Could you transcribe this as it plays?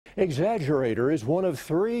Exaggerator is one of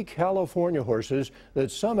 3 California horses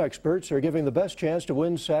that some experts are giving the best chance to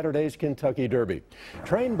win Saturday's Kentucky Derby.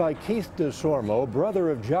 Trained by Keith DeSormo, brother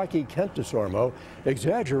of jockey Kent DeSormo,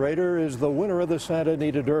 Exaggerator is the winner of the Santa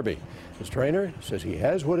Anita Derby. His trainer says he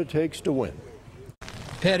has what it takes to win.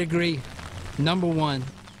 Pedigree, number one,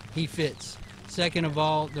 he fits. Second of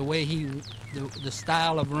all, the way the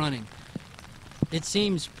style of running. It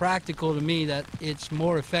seems practical to me that it's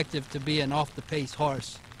more effective to be an off-the-pace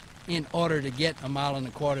horse in order to get 1.25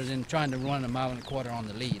 miles than trying to run 1.25 miles on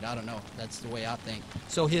the lead. I don't know. That's the way I think.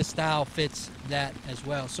 So his style fits that as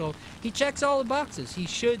well. So he checks all the boxes. He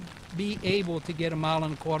should be able to get 1.25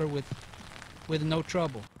 miles with no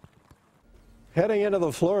trouble. Heading into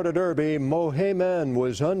the Florida Derby, Mohamed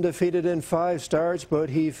was undefeated in 5 starts, but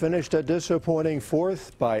he finished a disappointing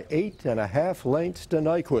 4th by 8.5 lengths to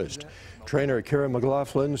Nyquist. Trainer Karen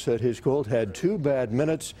McLaughlin said his colt had 2 bad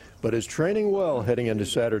minutes, but is training well heading into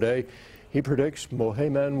Saturday. He predicts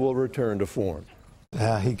Mohamed will return to form.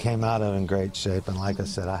 He came out in great shape, and like I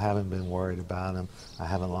said, I haven't been worried about him. I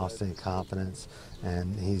haven't lost any confidence,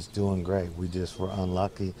 and he's doing great. We just were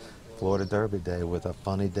unlucky Florida Derby day with a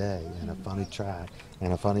funny day and a funny track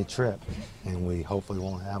and a funny trip, and we hopefully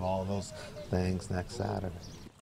won't have all those things next Saturday.